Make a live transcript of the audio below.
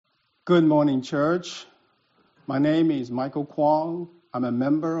Good morning, church. My name is Michael Kwong. I'm a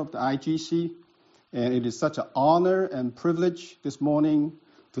member of the IGC, and it is such an honor and privilege this morning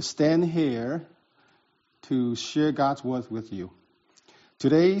to stand here to share God's word with you.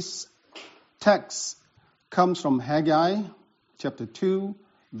 Today's text comes from Haggai, chapter 2,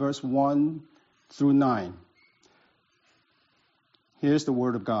 verse 1 through 9. Here's the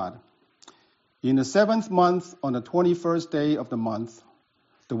word of God. In the 7th month, on the 21st day of the month,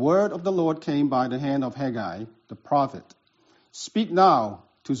 the word of the Lord came by the hand of Haggai, the prophet. Speak now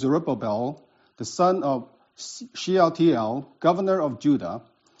to Zerubbabel, the son of Shealtiel, governor of Judah,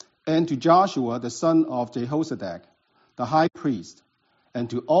 and to Joshua, the son of Jehozadak, the high priest, and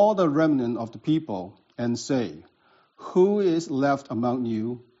to all the remnant of the people, and say, Who is left among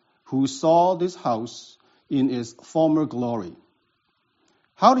you who saw this house in its former glory?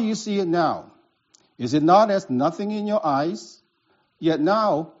 How do you see it now? Is it not as nothing in your eyes? Yet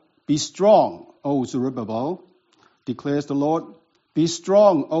now, be strong, O Zerubbabel, declares the Lord. Be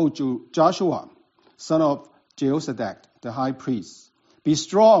strong, O Joshua, son of Jehozadak, the high priest. Be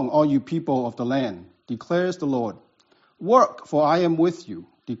strong, all you people of the land, declares the Lord. Work, for I am with you,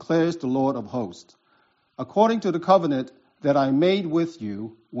 declares the Lord of hosts. According to the covenant that I made with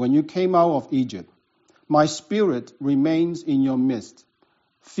you when you came out of Egypt, my spirit remains in your midst.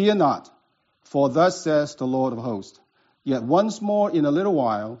 Fear not, for thus says the Lord of hosts. Yet once more in a little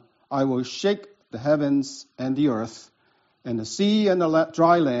while I will shake the heavens and the earth, and the sea and the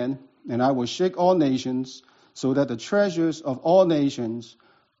dry land, and I will shake all nations, so that the treasures of all nations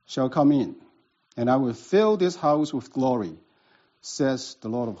shall come in. And I will fill this house with glory, says the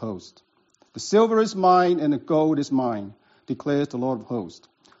Lord of hosts. The silver is mine and the gold is mine, declares the Lord of hosts.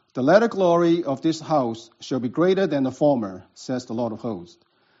 The latter glory of this house shall be greater than the former, says the Lord of hosts.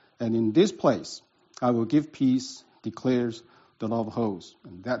 And in this place I will give peace, declares the Lord of hosts.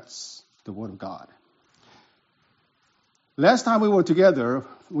 And that's the word of God. Last time we were together,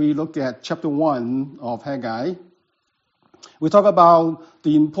 we looked at chapter 1 of Haggai. We talked about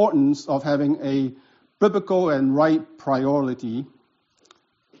the importance of having a biblical and right priority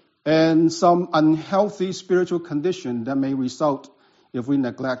and some unhealthy spiritual condition that may result if we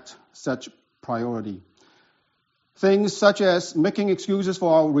neglect such priority. Things such as making excuses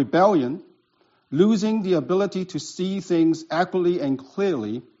for our rebellion, losing the ability to see things accurately and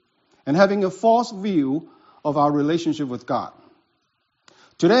clearly, and having a false view of our relationship with God.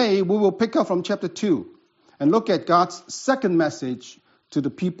 Today, we will pick up from chapter 2 and look at God's second message to the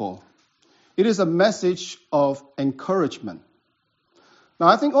people. It is a message of encouragement. Now,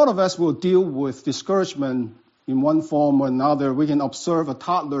 I think all of us will deal with discouragement in one form or another. We can observe a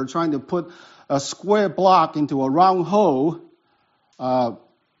toddler trying to put a square block into a round hole,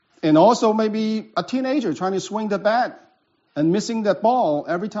 and also maybe a teenager trying to swing the bat and missing that ball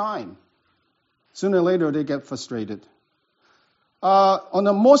every time. Sooner or later, they get frustrated. On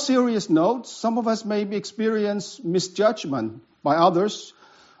a more serious note, some of us may experience misjudgment by others.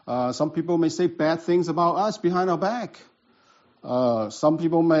 Some people may say bad things about us behind our back. Some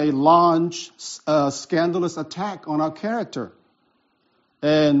people may launch a scandalous attack on our character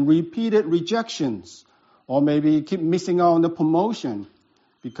and repeated rejections, or maybe keep missing out on the promotion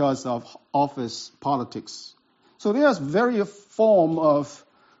because of office politics. So there's various form of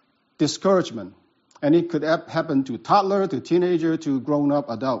discouragement, and it could happen to toddler, to teenager, to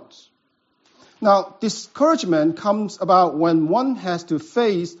grown-up adults. Now, discouragement comes about when one has to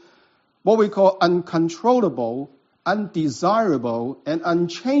face what we call uncontrollable, undesirable, and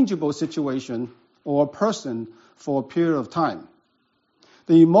unchangeable situation or person for a period of time.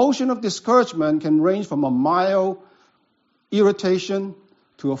 The emotion of discouragement can range from a mild irritation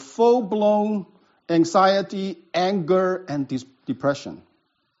to a full-blown anxiety, anger, and depression.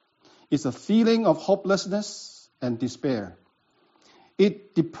 It's a feeling of hopelessness and despair.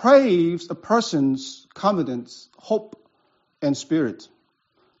 It depraves a person's confidence, hope, and spirit.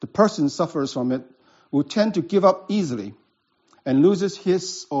 The person suffers from it will tend to give up easily and loses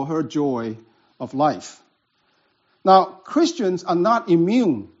his or her joy of life. Now, Christians are not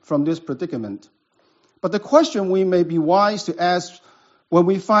immune from this predicament, but the question we may be wise to ask when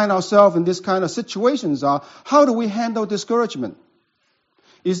we find ourselves in this kind of situations are, how do we handle discouragement?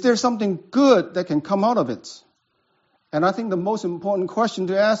 Is there something good that can come out of it? And I think the most important question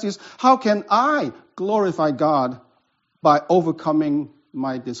to ask is, how can I glorify God by overcoming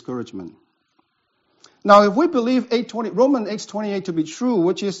my discouragement? Now, if we believe Romans 8:28 to be true,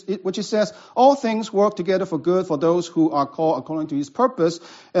 which it says, all things work together for good for those who are called according to his purpose,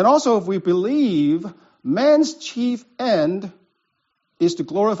 and also if we believe man's chief end is to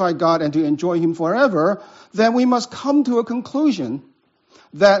glorify God and to enjoy him forever, then we must come to a conclusion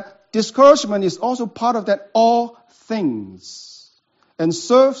that discouragement is also part of that all things and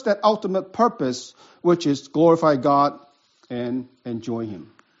serves that ultimate purpose, which is glorify God and enjoy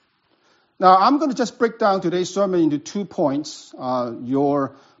Him. Now, I'm going to just break down today's sermon into 2 points.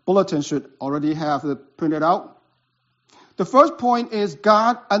 Your bulletin should already have it printed out. The first point is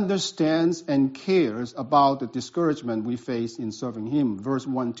God understands and cares about the discouragement we face in serving Him, verse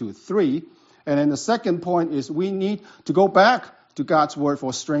 1 to 3. And then the second point is we need to go back to God's word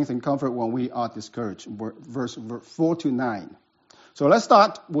for strength and comfort when we are discouraged, verse 4 to 9. So let's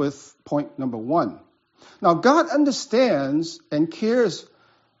start with point number 1. Now, God understands and cares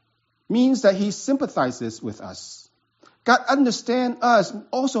means that He sympathizes with us. God understands us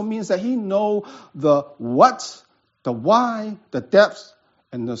also means that He knows the what, the why, the depth,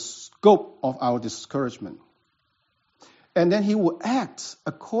 and the scope of our discouragement. And then He will act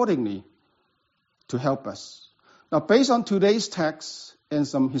accordingly to help us. Now, based on today's text and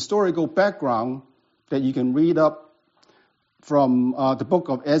some historical background that you can read up from the book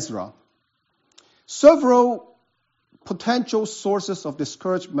of Ezra, several potential sources of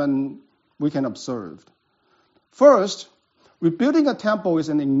discouragement we can observe. First, rebuilding a temple is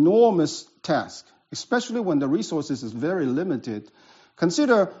an enormous task, especially when the resources is very limited.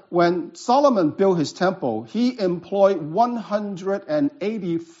 Consider when Solomon built his temple, he employed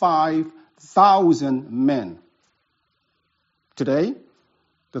 185,000 men. Today,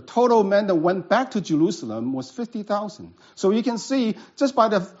 the total men that went back to Jerusalem was 50,000. So you can see, just by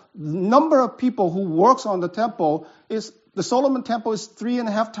the number of people who works on the temple, the Solomon temple is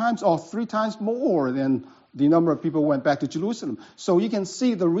 3.5 times or 3 times more than the number of people who went back to Jerusalem. So you can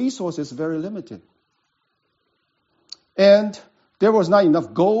see the resources very limited. And there was not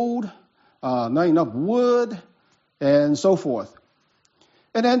enough gold, not enough wood, and so forth.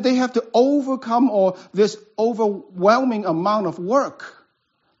 And then they have to overcome this overwhelming amount of work.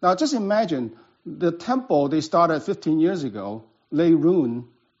 Now just imagine the temple they started 15 years ago lay ruined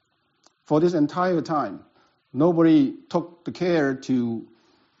for this entire time. Nobody took the care to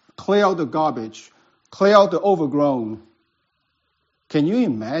clear out the garbage, clear out the overgrown. Can you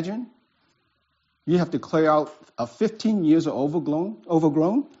imagine? You have to clear out 15 years of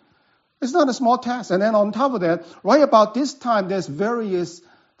overgrown. It's not a small task. And then on top of that, right about this time, there's various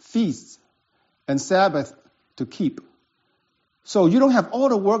feasts and Sabbath to keep. So you don't have all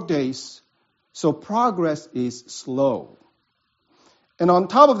the work days, so progress is slow. And on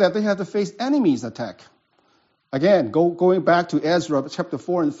top of that, they have to face enemies' attack. Again, going back to Ezra chapter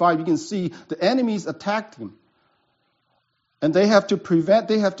 4 and 5, you can see the enemies attacked them. And they have to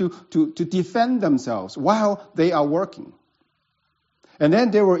defend themselves while they are working. And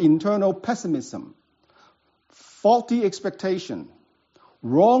then there were internal pessimism, faulty expectation,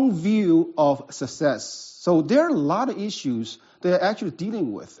 wrong view of success. So there are a lot of issues they're actually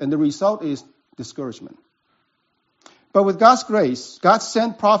dealing with, and the result is discouragement. But with God's grace, God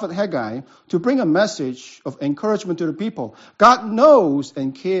sent Prophet Haggai to bring a message of encouragement to the people. God knows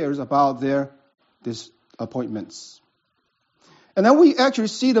and cares about their disappointments. And then we actually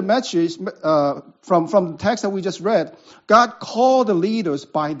see the message from the text that we just read. God called the leaders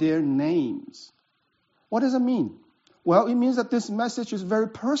by their names. What does it mean? Well, it means that this message is very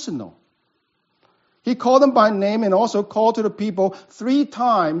personal. He called them by name and also called to the people 3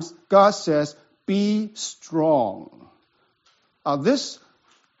 times. God says, be strong. This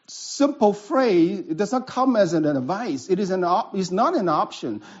simple phrase, it does not come as an advice. It's not an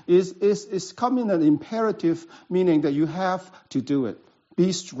option. It's come in an imperative, meaning that you have to do it.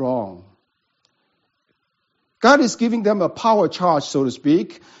 Be strong. God is giving them a power charge, so to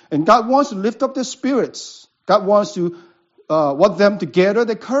speak, and God wants to lift up their spirits. God wants them to gather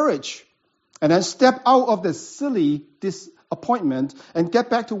their courage and then step out of the silly disappointment and get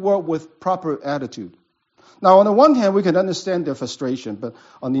back to work with proper attitude. Now, on the one hand, we can understand their frustration, but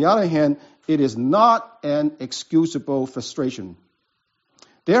on the other hand, it is not an excusable frustration.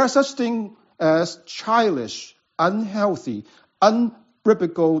 There are such things as childish, unhealthy,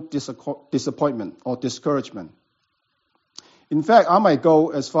 unbiblical disappointment or discouragement. In fact, I might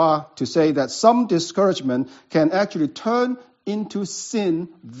go as far to say that some discouragement can actually turn into sin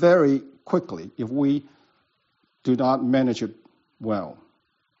very quickly if we do not manage it well.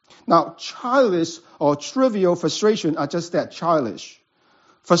 Now, childish or trivial frustration are just that, childish.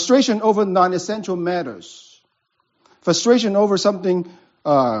 Frustration over non-essential matters. Frustration over something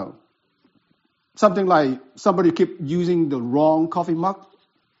like somebody keep using the wrong coffee mug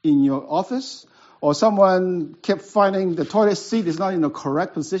in your office, or someone kept finding the toilet seat is not in the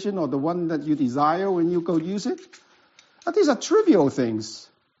correct position or the one that you desire when you go use it. Now, these are trivial things.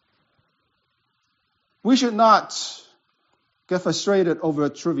 We should not get frustrated over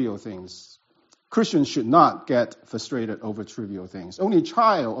trivial things. Christians should not get frustrated over trivial things. Only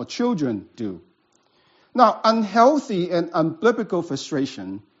child or children do. Now, unhealthy and unbiblical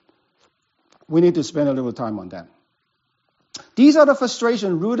frustration, we need to spend a little time on that. These are the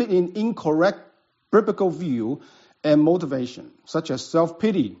frustrations rooted in incorrect biblical view and motivation, such as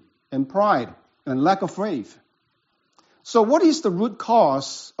self-pity and pride and lack of faith. So what is the root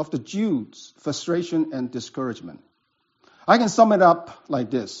cause of the Jews' frustration and discouragement? I can sum it up like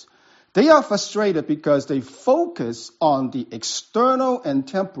this. They are frustrated because they focus on the external and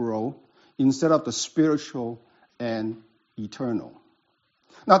temporal instead of the spiritual and eternal.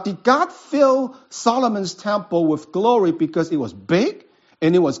 Now, did God fill Solomon's temple with glory because it was big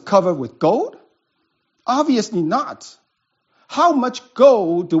and it was covered with gold? Obviously not. How much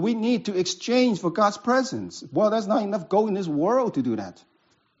gold do we need to exchange for God's presence? Well, there's not enough gold in this world to do that.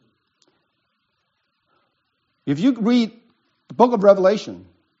 If you read the book of Revelation,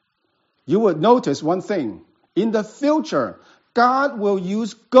 you would notice one thing. In the future, God will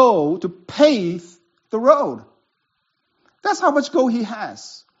use gold to pave the road. That's how much gold he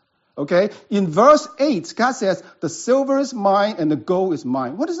has. Okay? In verse 8, God says, the silver is mine and the gold is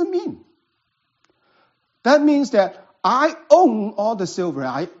mine. What does it mean? That means that I own all the silver.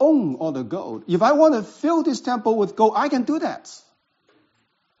 I own all the gold. If I want to fill this temple with gold, I can do that.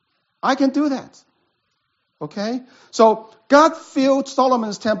 I can do that. Okay? So God filled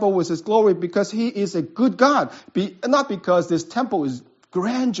Solomon's temple with his glory because he is a good God. Not because this temple is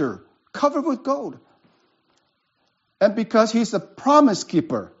grandeur, covered with gold. And because he's a promise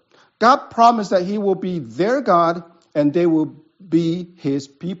keeper. God promised that he will be their God and they will be his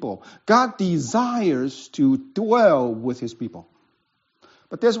people. God desires to dwell with his people.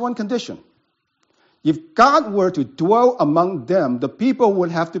 But there's one condition. If God were to dwell among them, the people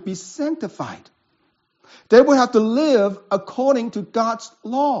would have to be sanctified. They would have to live according to God's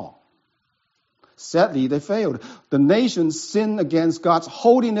law. Sadly, they failed. The nation sinned against God's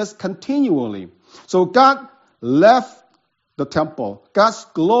holiness continually. So God left the temple. God's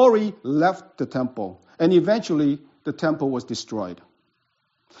glory left the temple. And eventually, the temple was destroyed.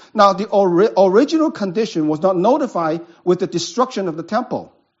 Now, the original condition was not notified with the destruction of the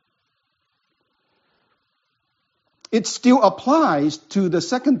temple. It still applies to the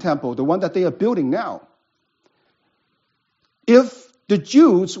second temple, the one that they are building now. If the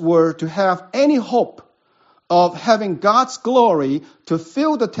Jews were to have any hope of having God's glory to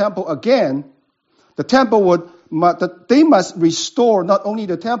fill the temple again, the temple they must restore not only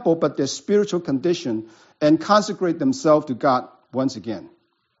the temple, but their spiritual condition and consecrate themselves to God once again.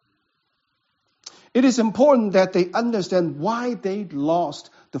 It is important that they understand why they lost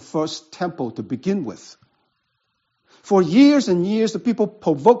the first temple to begin with. For years and years, the people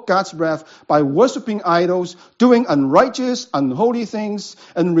provoked God's wrath by worshiping idols, doing unrighteous, unholy things,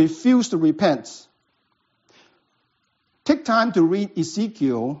 and refused to repent. Take time to read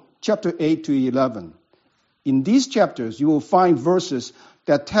Ezekiel chapter 8 to 11. In these chapters, you will find verses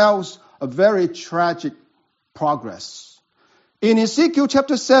that tells a very tragic progress. In Ezekiel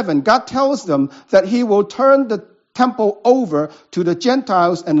chapter 7, God tells them that he will turn the temple over to the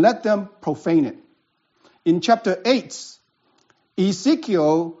Gentiles and let them profane it. In chapter 8,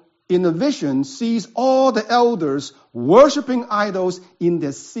 Ezekiel, in a vision, sees all the elders worshiping idols in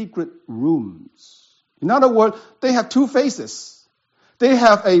their secret rooms. In other words, they have two faces. They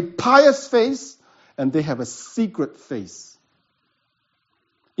have a pious face and they have a secret face.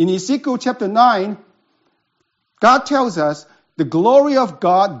 In Ezekiel chapter 9, God tells us the glory of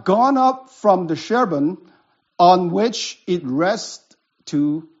God gone up from the cherubim on which it rests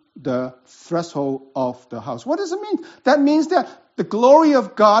to the threshold of the house. What does it mean? That means that the glory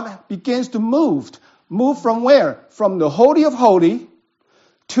of God begins to move. Move from where? From the Holy of Holies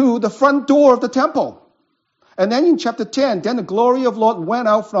to the front door of the temple. And then in chapter 10, then the glory of Lord went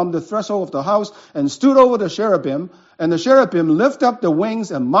out from the threshold of the house and stood over the cherubim. And the cherubim lift up the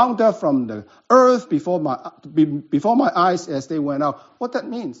wings and mount up from the earth before my eyes as they went out. What that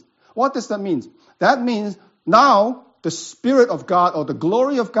means? What does that mean? That means now the Spirit of God or the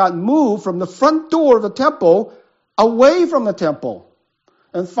glory of God moved from the front door of the temple away from the temple.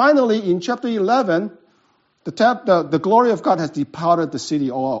 And finally, in chapter 11, the glory of God has departed the city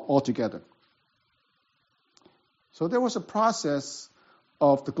altogether. So there was a process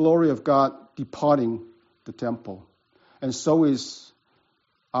of the glory of God departing the temple. And so is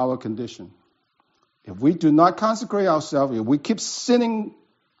our condition. If we do not consecrate ourselves, if we keep sinning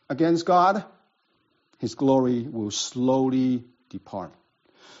against God, his glory will slowly depart.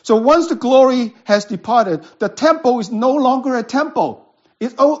 So once the glory has departed, the temple is no longer a temple.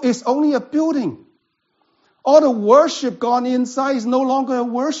 It's only a building. All the worship gone inside is no longer a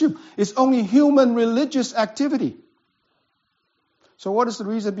worship. It's only human religious activity. So what is the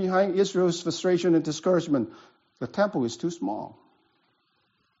reason behind Israel's frustration and discouragement? The temple is too small.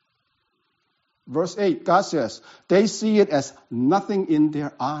 Verse 8, God says, they see it as nothing in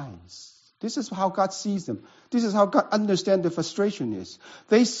their eyes. This is how God sees them. This is how God understands the frustration is.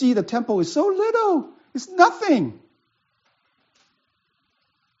 They see the temple is so little. It's nothing.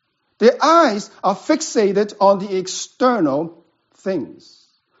 Their eyes are fixated on the external things.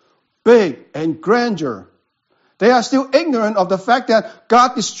 Big and grandeur. They are still ignorant of the fact that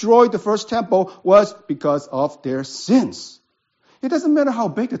God destroyed the first temple was because of their sins. It doesn't matter how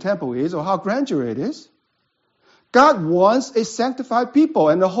big the temple is or how grandeur it is. God wants a sanctified people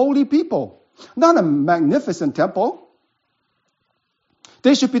and a holy people, not a magnificent temple.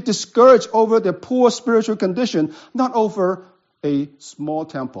 They should be discouraged over their poor spiritual condition, not over a small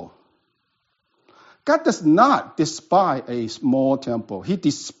temple. God does not despise a small temple. He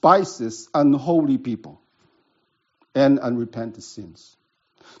despises unholy people and unrepentant sins.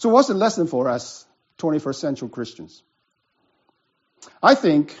 So what's the lesson for us, 21st century Christians? I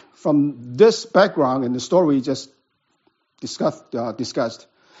think from this background and the story we just discussed,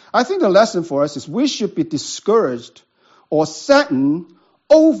 I think the lesson for us is we should be discouraged or saddened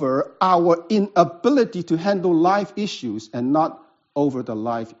over our inability to handle life issues and not over the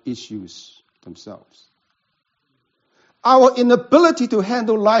life issues themselves. Our inability to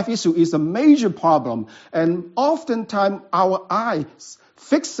handle life issues is a major problem, and oftentimes our eyes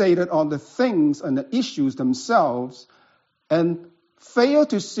fixated on the things and the issues themselves and fail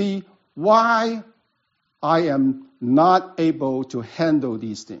to see why I am not able to handle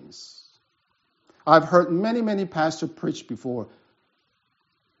these things. I've heard many pastors preach before,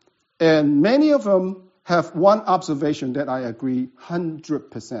 and many of them have one observation that I agree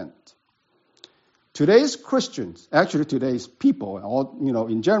 100%. Today's Christians, actually today's people, all,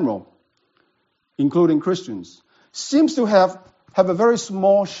 in general, including Christians, seems to have a very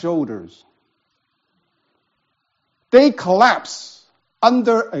small shoulders. They collapse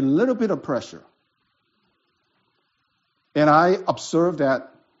under a little bit of pressure. And I observe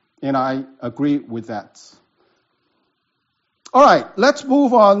that, and I agree with that. All right, let's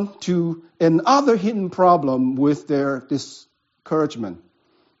move on to another hidden problem with their discouragement: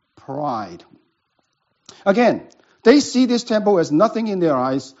 pride. Again, they see this temple as nothing in their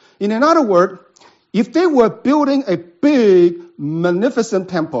eyes. In another word, if they were building a big, magnificent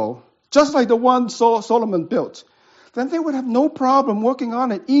temple, just like the one Solomon built, then they would have no problem working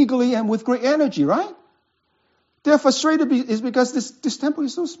on it eagerly and with great energy, right? They're frustrated is because this temple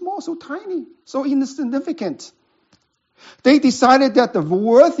is so small, so tiny, so insignificant. They decided that the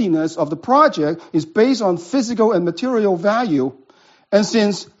worthiness of the project is based on physical and material value. And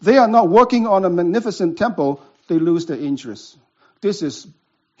since they are not working on a magnificent temple, they lose their interest. This is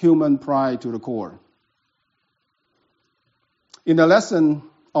human pride to the core. In the lesson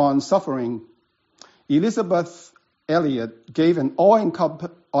on suffering, Elizabeth Elliot gave an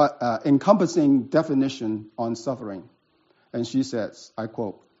all-encompassing definition on suffering. And she says, I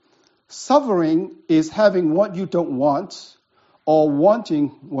quote, "Suffering is having what you don't want or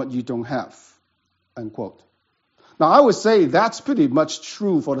wanting what you don't have," unquote. Now, I would say that's pretty much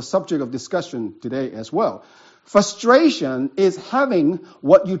true for the subject of discussion today as well. Frustration is having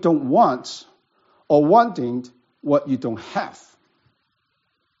what you don't want or wanting what you don't have.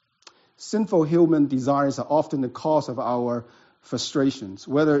 Sinful human desires are often the cause of our frustrations,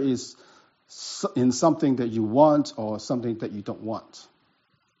 whether it's in something that you want or something that you don't want.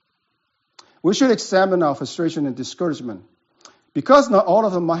 We should examine our frustration and discouragement because not all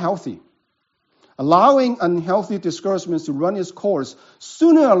of them are healthy. Allowing unhealthy discouragements to run its course,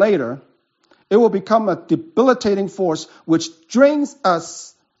 sooner or later, it will become a debilitating force which drains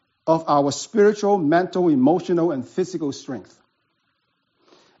us of our spiritual, mental, emotional, and physical strength.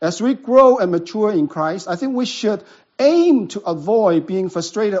 As we grow and mature in Christ, I think we should aim to avoid being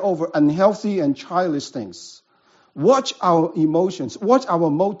frustrated over unhealthy and childish things. Watch our emotions, watch our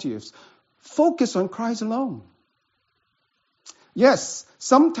motives. Focus on Christ alone. Yes,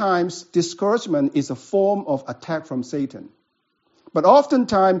 sometimes discouragement is a form of attack from Satan. But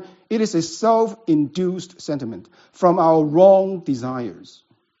oftentimes, it is a self-induced sentiment from our wrong desires.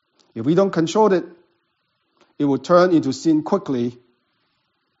 If we don't control it, it will turn into sin quickly.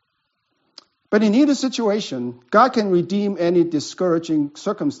 But in either situation, God can redeem any discouraging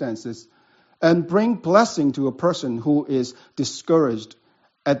circumstances and bring blessing to a person who is discouraged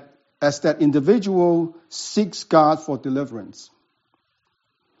as that individual seeks God for deliverance.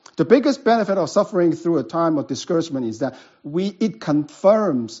 The biggest benefit of suffering through a time of discouragement is that it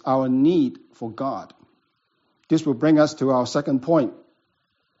confirms our need for God. This will bring us to our second point.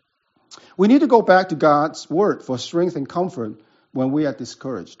 We need to go back to God's word for strength and comfort when we are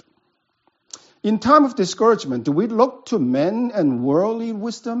discouraged. In time of discouragement, do we look to men and worldly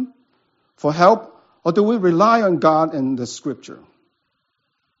wisdom for help, or do we rely on God and the Scripture?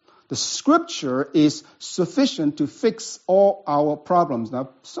 The Scripture is sufficient to fix all our problems.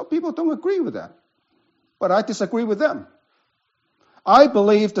 Now, some people don't agree with that, but I disagree with them. I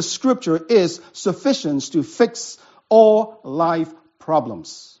believe the Scripture is sufficient to fix all life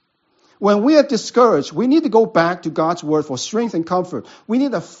problems. When we are discouraged, we need to go back to God's word for strength and comfort. We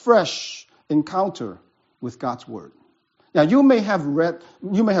need a fresh encounter with God's word. Now, you may have read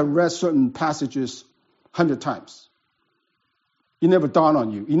certain passages 100 times. It never dawned on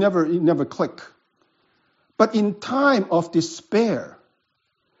you. It never clicked. But in time of despair,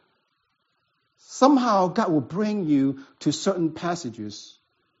 somehow God will bring you to certain passages,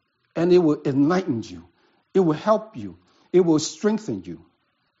 and it will enlighten you. It will help you. It will strengthen you.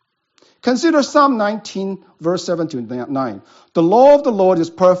 Consider Psalm 19, verse 7 to 9. The law of the Lord is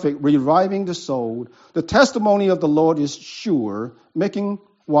perfect, reviving the soul. The testimony of the Lord is sure, making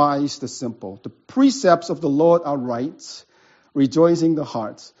wise the simple. The precepts of the Lord are right, rejoicing the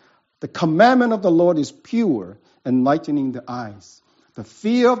heart. The commandment of the Lord is pure, enlightening the eyes. The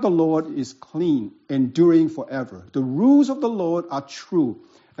fear of the Lord is clean, enduring forever. The rules of the Lord are true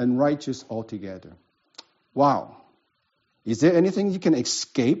and righteous altogether. Wow. Is there anything you can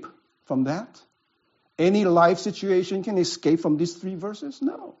escape from that? Any life situation can escape from these three verses?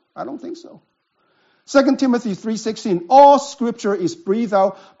 No, I don't think so. 2 Timothy 3:16, all scripture is breathed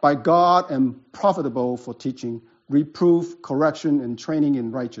out by God and profitable for teaching, reproof, correction, and training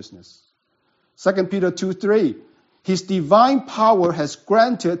in righteousness. 2 Peter 2:3, his divine power has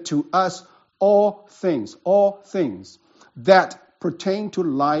granted to us all things that pertain to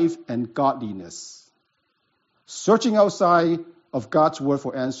life and godliness. Searching outside of God's word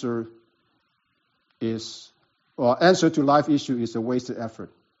for answer to life issue is a wasted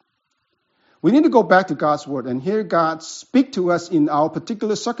effort. We need to go back to God's word and hear God speak to us in our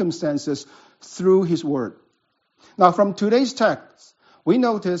particular circumstances through his word. Now, from today's text, we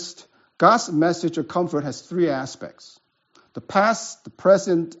noticed God's message of comfort has three aspects: the past, the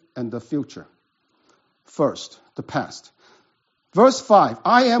present, and the future. First, the past. Verse 5,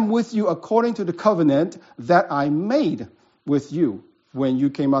 I am with you according to the covenant that I made with you when you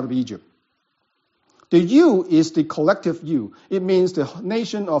came out of Egypt. The you is the collective you. It means the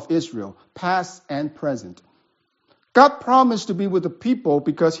nation of Israel, past and present. God promised to be with the people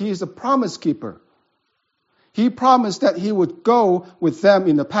because he is a promise keeper. He promised that he would go with them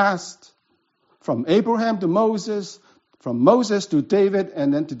in the past, from Abraham to Moses, from Moses to David,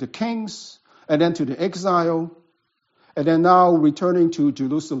 and then to the kings, and then to the exile, and then now returning to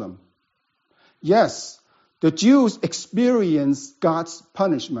Jerusalem. Yes, the Jews experienced God's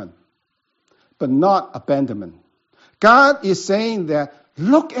punishment, but not abandonment. God is saying that,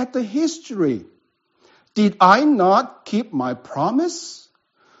 look at the history. Did I not keep my promise?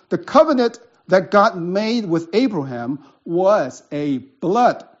 The covenant that God made with Abraham was a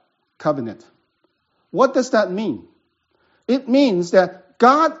blood covenant. What does that mean? It means that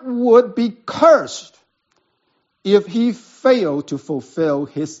God would be cursed if he failed to fulfill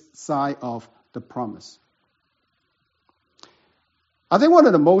his side of the promise. I think one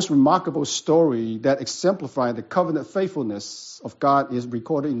of the most remarkable stories that exemplify the covenant faithfulness of God is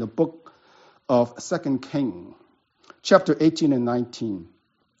recorded in the book of 2 Kings, chapter 18 and 19.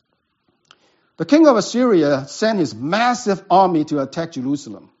 The king of Assyria sent his massive army to attack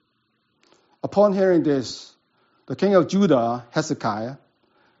Jerusalem. Upon hearing this, the king of Judah, Hezekiah,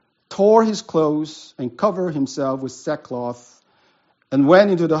 tore his clothes and covered himself with sackcloth and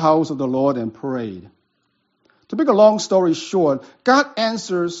went into the house of the Lord and prayed. To make a long story short, God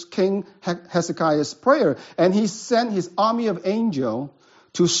answers King Hezekiah's prayer, and he sent his army of angels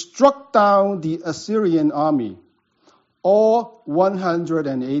to struck down the Assyrian army, all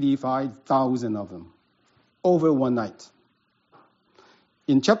 185,000 of them, over one night.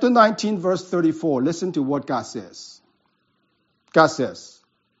 In chapter 19, verse 34, listen to what God says. God says,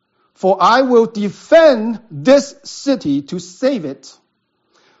 for I will defend this city to save it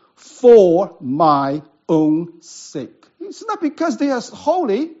for my own sake. It's not because they are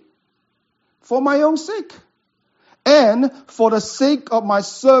holy, for my own sake. And for the sake of my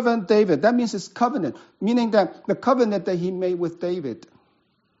servant David. That means his covenant, meaning that the covenant that he made with David.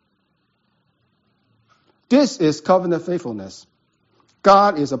 This is covenant faithfulness.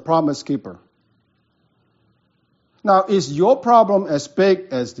 God is a promise keeper. Now, is your problem as big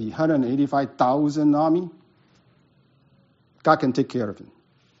as the 185,000 army? God can take care of it.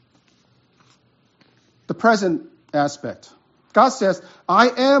 the present aspect. God says, I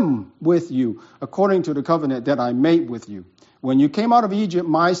am with you according to the covenant that I made with you. When you came out of Egypt,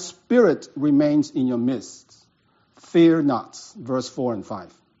 my spirit remains in your midst. Fear not. Verse 4 and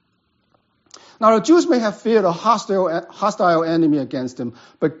 5. Now the Jews may have feared a hostile enemy against them,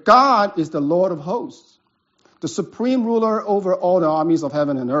 but God is the Lord of hosts, the supreme ruler over all the armies of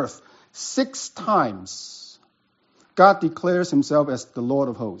heaven and earth. 6 times, God declares himself as the Lord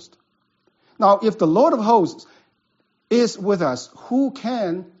of hosts. Now, if the Lord of hosts is with us, who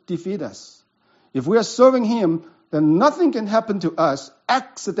can defeat us? If we are serving him, then nothing can happen to us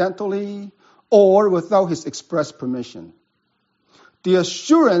accidentally or without his express permission. The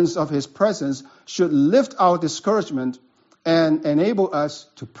assurance of his presence should lift our discouragement and enable us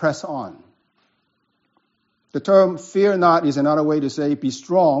to press on. The term fear not is another way to say be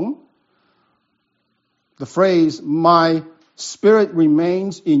strong. The phrase, my spirit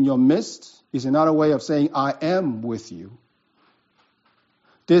remains in your midst, is another way of saying, I am with you.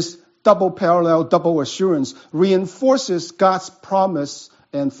 This double parallel, double assurance reinforces God's promise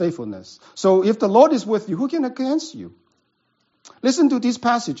and faithfulness. So if the Lord is with you, who can against you? Listen to these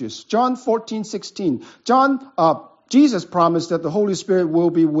passages. John 14:16. Jesus promised that the Holy Spirit will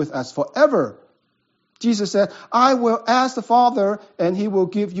be with us forever. Jesus said, I will ask the Father, and he will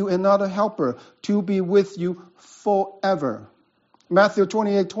give you another helper to be with you forever. Matthew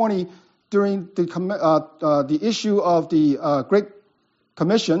 28:20, during the issue of the Great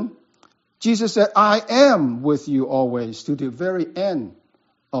Commission, Jesus said, I am with you always to the very end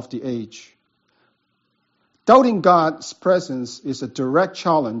of the age. Doubting God's presence is a direct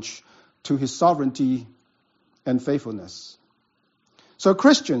challenge to his sovereignty and faithfulness. So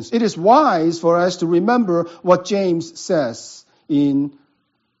Christians, it is wise for us to remember what James says in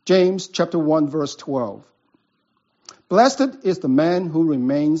James chapter 1, verse 12. Blessed is the man who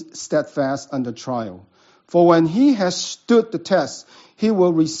remains steadfast under trial. For when he has stood the test, he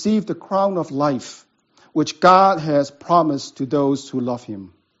will receive the crown of life, which God has promised to those who love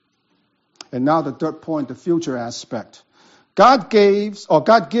him. And now the third point, the future aspect. God gives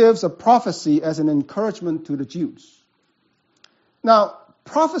a prophecy as an encouragement to the Jews. Now,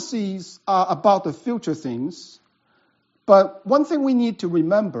 prophecies are about the future things, but one thing we need to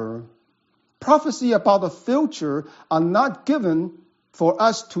remember, prophecy about the future are not given for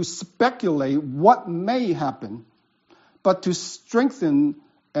us to speculate what may happen, but to strengthen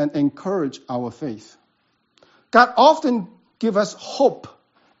and encourage our faith. God often gives us hope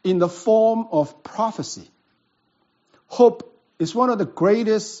in the form of prophecy. Hope is one of the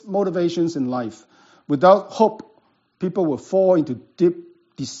greatest motivations in life. Without hope, people will fall into deep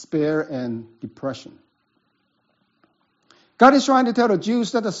despair and depression. God is trying to tell the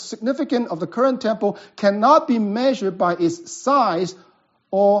Jews that the significance of the current temple cannot be measured by its size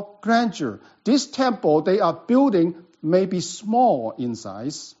or grandeur. This temple they are building may be small in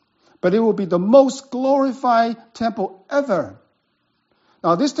size, but it will be the most glorified temple ever.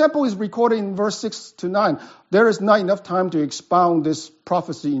 Now, this temple is recorded in verse 6 to 9. There is not enough time to expound this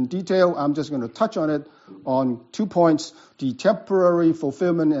prophecy in detail. I'm just going to touch on it on 2 points, the temporary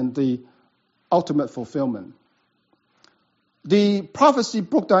fulfillment and the ultimate fulfillment. The prophecy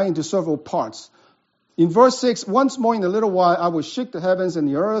broke down into several parts. In verse 6, once more in a little while, I will shake the heavens and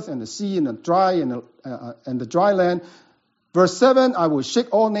the earth and the sea and the dry land. Verse 7, I will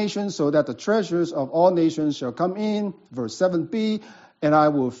shake all nations so that the treasures of all nations shall come in. Verse 7b, and I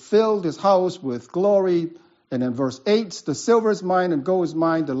will fill this house with glory. And then verse 8, the silver is mine and gold is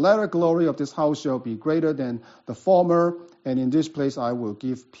mine. The latter glory of this house shall be greater than the former. And in this place I will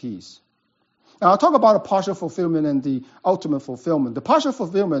give peace. Now, I'll talk about a partial fulfillment and the ultimate fulfillment. The partial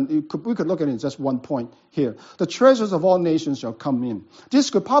fulfillment, we could look at it in just one point here. The treasures of all nations shall come in. This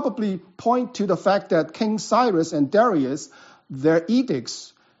could probably point to the fact that King Cyrus and Darius, their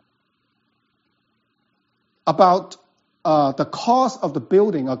edicts about the cost of the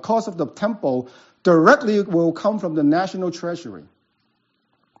building, or cost of the temple, directly will come from the national treasury.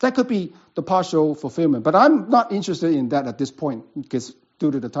 That could be the partial fulfillment. But I'm not interested in that at this point, because due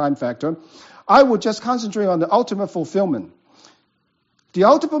to the time factor. I would just concentrate on the ultimate fulfillment. The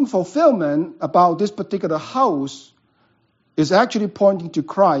ultimate fulfillment about this particular house is actually pointing to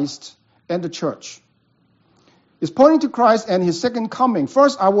Christ and the church. It's pointing to Christ and his second coming.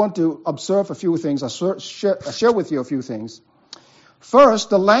 First, I want to observe a few things. I'll share with you a few things. First,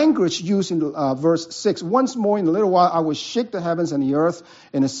 the language used in verse 6. Once more in a little while, I will shake the heavens and the earth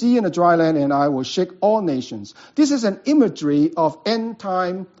and the sea and the dry land, and I will shake all nations. This is an imagery of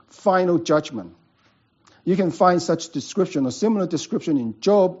end-time final judgment. You can find such description or similar description in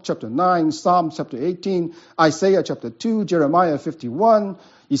Job chapter 9, Psalm chapter 18, Isaiah chapter 2, Jeremiah 51.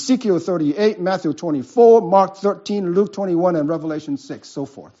 Ezekiel 38, Matthew 24, Mark 13, Luke 21, and Revelation 6, so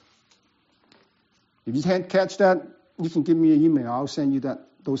forth. If you can't catch that, you can give me an email. I'll send you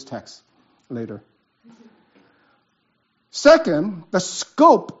those texts later. Second, the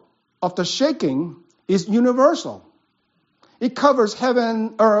scope of the shaking is universal. It covers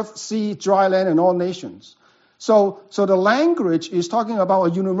heaven, earth, sea, dry land, and all nations. So the language is talking about a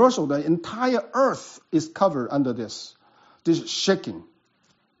universal. The entire earth is covered under this shaking.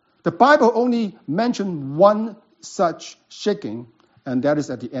 The Bible only mentioned one such shaking, and that is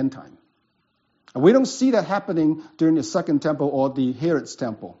at the end time. And we don't see that happening during the Second Temple or the Herod's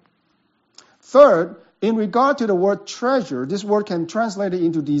Temple. Third, in regard to the word treasure, this word can translate it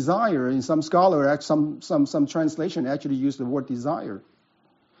into desire. In some scholar, some translation actually use the word desire.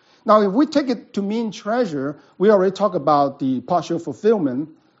 Now, if we take it to mean treasure, we already talked about the partial fulfillment,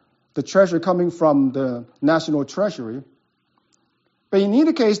 the treasure coming from the national treasury. But in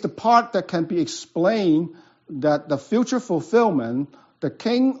either case, the part that can be explained that the future fulfillment, the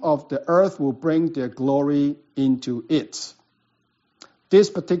king of the earth will bring their glory into it. This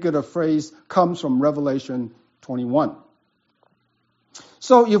particular phrase comes from Revelation 21.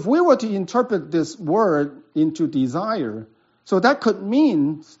 So if we were to interpret this word into desire, so that could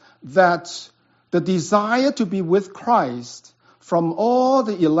mean that the desire to be with Christ from all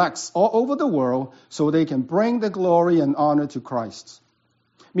the elects all over the world so they can bring the glory and honor to Christ.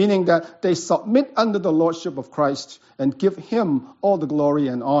 Meaning that they submit under the lordship of Christ and give him all the glory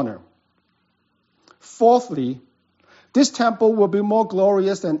and honor. Fourthly, this temple will be more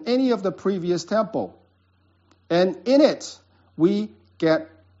glorious than any of the previous temple. And in it, we get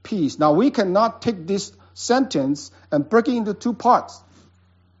peace. Now, we cannot take this sentence and break it into two parts.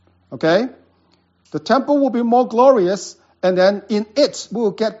 Okay? The temple will be more glorious, and then in it, we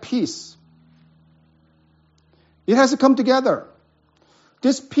will get peace. It has to come together.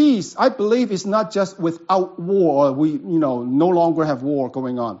 This peace, I believe, is not just without war, or we, no longer have war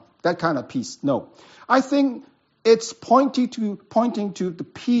going on. That kind of peace. No. I think it's pointing to the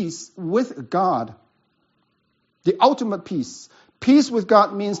peace with God. The ultimate peace. Peace with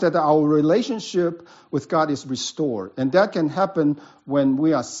God means that our relationship with God is restored. And that can happen when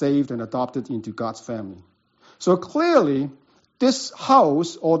we are saved and adopted into God's family. So clearly, this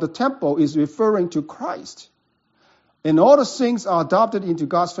house or the temple is referring to Christ. And all the saints are adopted into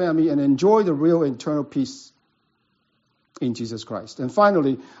God's family and enjoy the real eternal peace in Jesus Christ. And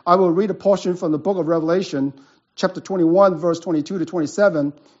finally, I will read a portion from the book of Revelation, chapter 21, verse 22 to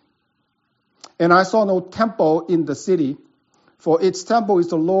 27. And I saw no temple in the city, for its temple is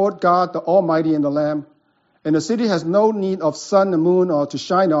the Lord God, the Almighty, and the Lamb. And the city has no need of sun and moon or to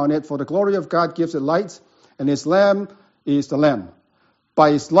shine on it, for the glory of God gives it light, and its Lamb is the Lamb.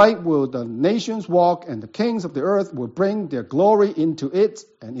 By its light will the nations walk, and the kings of the earth will bring their glory into it,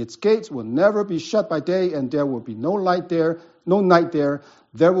 and its gates will never be shut by day, and there will be no night there.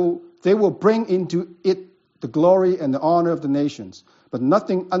 They will bring into it the glory and the honor of the nations. But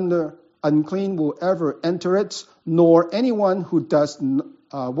nothing unclean will ever enter it, nor anyone who does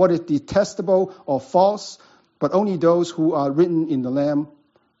what is detestable or false, but only those who are written in the Lamb's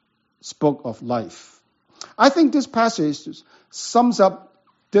book of life. I think this passage sums up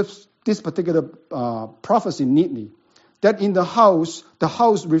this particular prophecy neatly. That in the house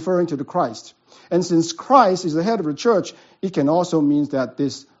referring to the Christ. And since Christ is the head of the church, it can also mean that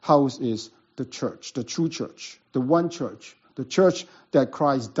this house is the church, the true church, the one church, the church that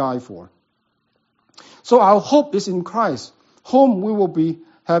Christ died for. So our hope is in Christ, whom we will be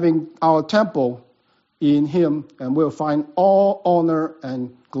having our temple in him, and we'll find all honor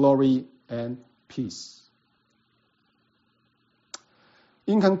and glory and peace.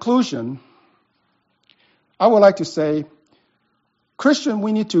 In conclusion, I would like to say, Christian,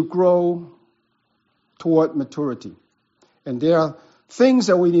 we need to grow toward maturity. And there are things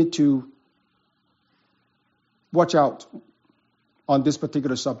that we need to watch out on this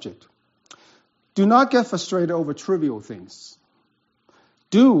particular subject. Do not get frustrated over trivial things.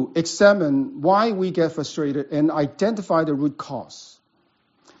 Do examine why we get frustrated and identify the root cause.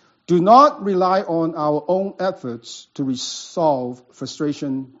 Do not rely on our own efforts to resolve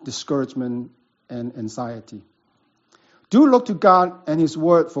frustration, discouragement, and anxiety. Do look to God and his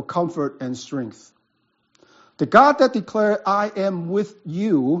word for comfort and strength. The God that declared, I am with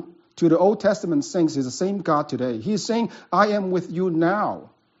you, to the Old Testament saints is the same God today. He is saying, I am with you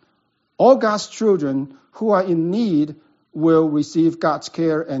now. All God's children who are in need will receive God's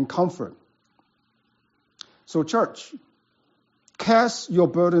care and comfort. So church, cast your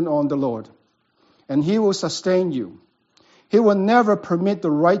burden on the Lord, and he will sustain you. He will never permit the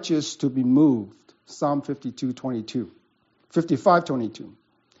righteous to be moved. Psalm 55:22.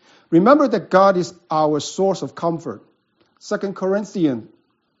 Remember that God is our source of comfort. 2 Corinthians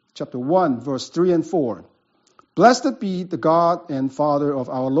chapter 1, verse 3 and 4. Blessed be the God and Father of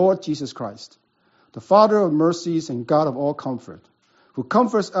our Lord Jesus Christ, the Father of mercies and God of all comfort, who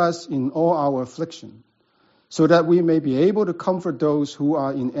comforts us in all our affliction, so that we may be able to comfort those who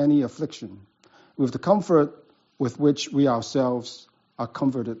are in any affliction, with the comfort with which we ourselves are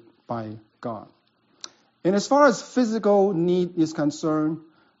comforted by God. And as far as physical need is concerned,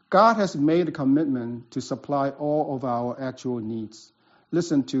 God has made a commitment to supply all of our actual needs.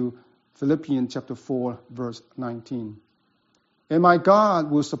 Listen to Philippians chapter 4, verse 19. And my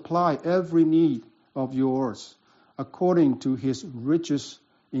God will supply every need of yours according to his riches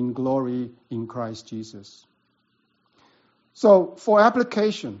in glory in Christ Jesus. So, for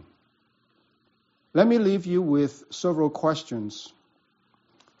application, let me leave you with several questions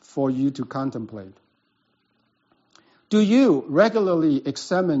for you to contemplate. Do you regularly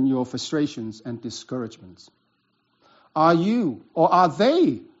examine your frustrations and discouragements? Are you or are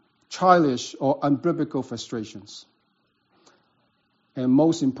they childish or unbiblical frustrations? And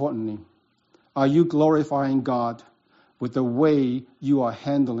most importantly, are you glorifying God with the way you are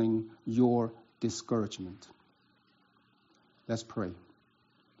handling your discouragement? Let's pray.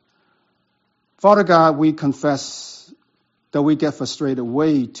 Father God, we confess that we get frustrated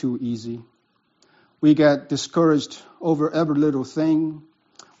way too easy. We get discouraged over every little thing.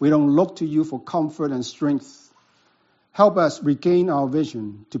 We don't look to you for comfort and strength. Help us regain our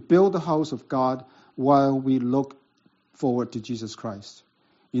vision to build the house of God while we look forward to Jesus Christ.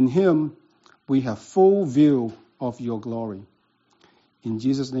 In him, we have full view of your glory. In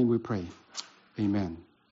Jesus' name we pray. Amen.